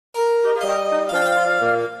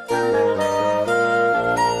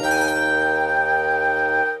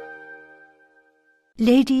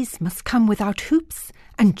Ladies must come without hoops,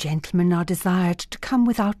 and gentlemen are desired to come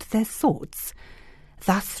without their swords.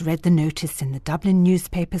 Thus read the notice in the Dublin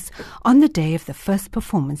newspapers on the day of the first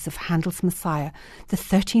performance of Handel's Messiah, the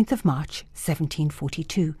 13th of March,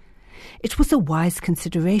 1742. It was a wise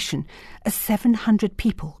consideration, as 700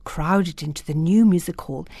 people crowded into the new music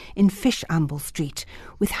hall in Fishamble Street,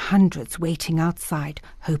 with hundreds waiting outside,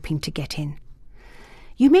 hoping to get in.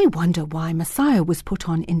 You may wonder why Messiah was put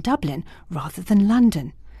on in Dublin rather than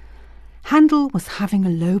London. Handel was having a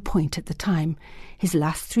low point at the time, his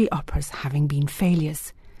last 3 operas having been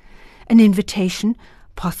failures. An invitation,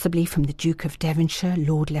 possibly from the Duke of Devonshire,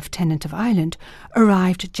 Lord Lieutenant of Ireland,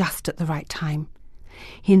 arrived just at the right time.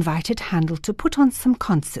 He invited Handel to put on some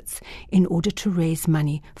concerts in order to raise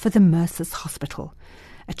money for the Mercers Hospital,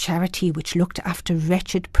 a charity which looked after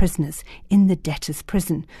wretched prisoners in the debtors'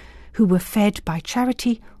 prison, who were fed by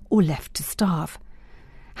charity or left to starve.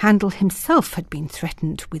 Handel himself had been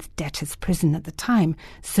threatened with debtors' prison at the time,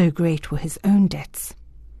 so great were his own debts.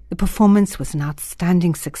 The performance was an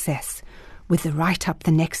outstanding success, with the write-up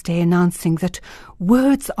the next day announcing that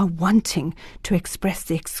words are wanting to express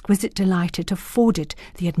the exquisite delight it afforded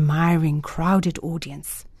the admiring, crowded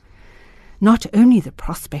audience. Not only the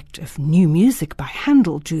prospect of new music by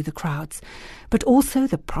Handel drew the crowds, but also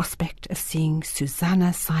the prospect of seeing Susanna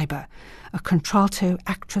Seiber, a contralto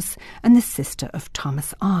actress and the sister of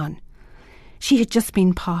Thomas Arne. She had just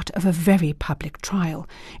been part of a very public trial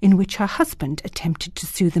in which her husband attempted to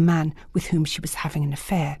sue the man with whom she was having an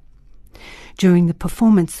affair. During the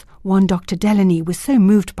performance, one Dr. Delaney was so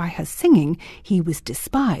moved by her singing he was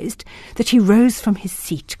despised that he rose from his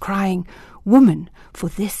seat crying, "Woman, for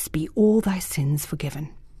this be all thy sins forgiven."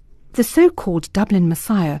 The so-called Dublin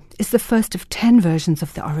Messiah is the first of 10 versions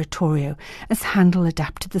of the oratorio, as Handel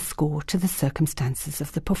adapted the score to the circumstances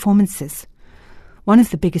of the performances. One of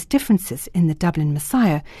the biggest differences in the Dublin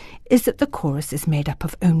Messiah is that the chorus is made up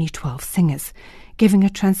of only 12 singers, giving a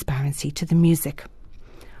transparency to the music.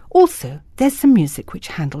 Also, there's some music which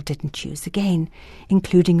Handel didn't use again,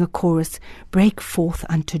 including a chorus, "Break forth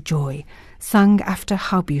unto joy," sung after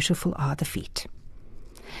 "How beautiful are the feet."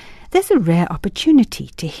 There's a rare opportunity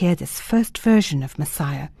to hear this first version of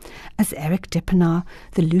Messiah, as Eric Dippenaar,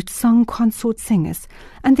 the Lute Song Consort Singers,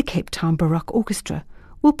 and the Cape Town Baroque Orchestra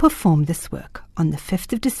will perform this work on the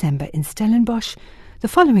 5th of December in Stellenbosch, the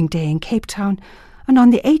following day in Cape Town, and on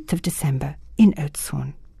the 8th of December in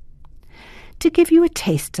Oudtshoorn. To give you a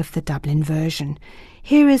taste of the Dublin version,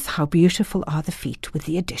 here is "How Beautiful Are the Feet" with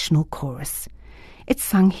the additional chorus. It's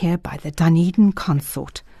sung here by the Dunedin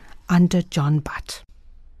Consort under John Butt.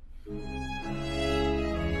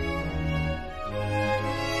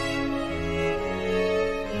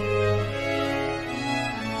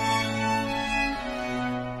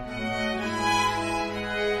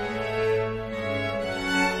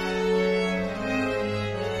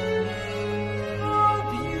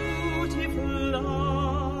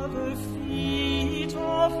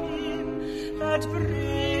 That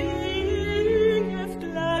bringeth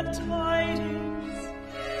glad tidings.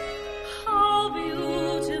 How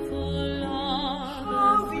beautiful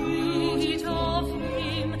are the feet of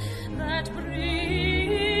him that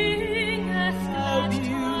bringeth glad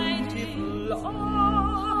tidings. How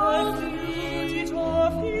beautiful are the feet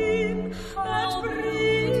of him that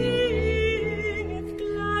bringeth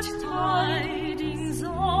glad tidings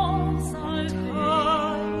of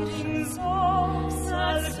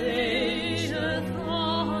salvation.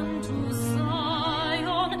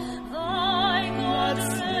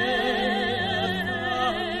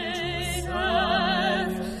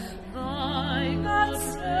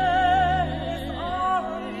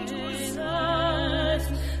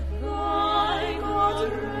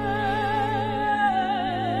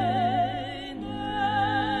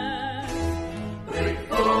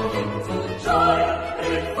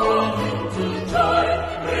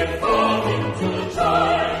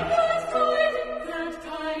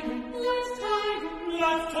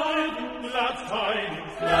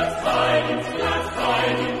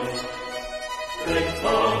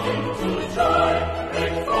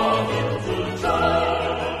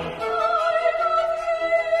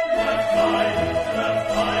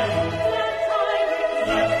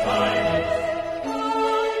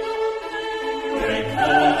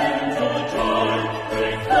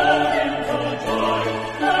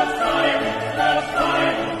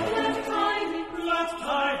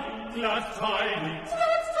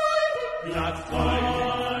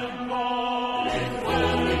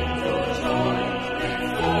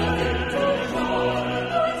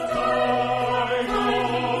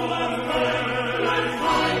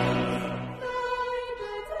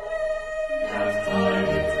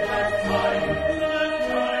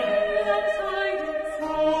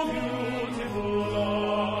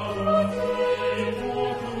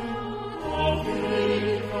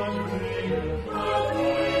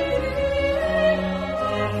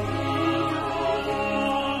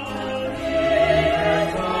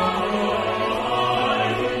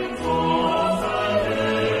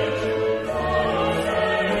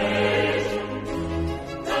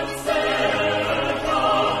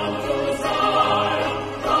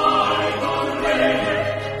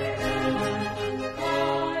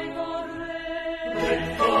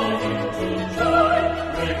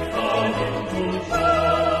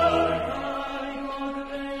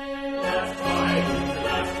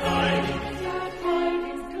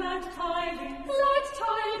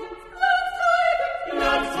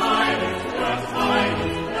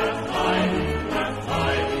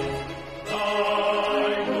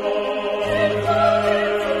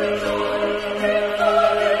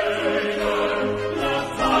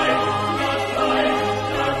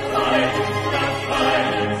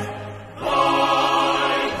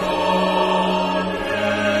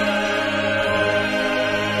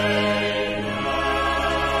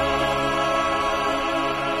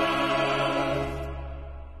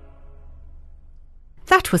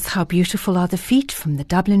 That was How Beautiful Are the Feet from the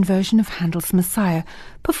Dublin version of Handel's Messiah,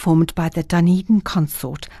 performed by the Dunedin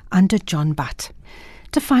Consort under John Butt.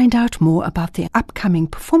 To find out more about the upcoming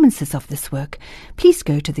performances of this work, please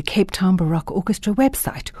go to the Cape Town Baroque Orchestra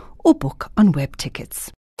website or book on web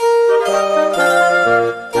tickets.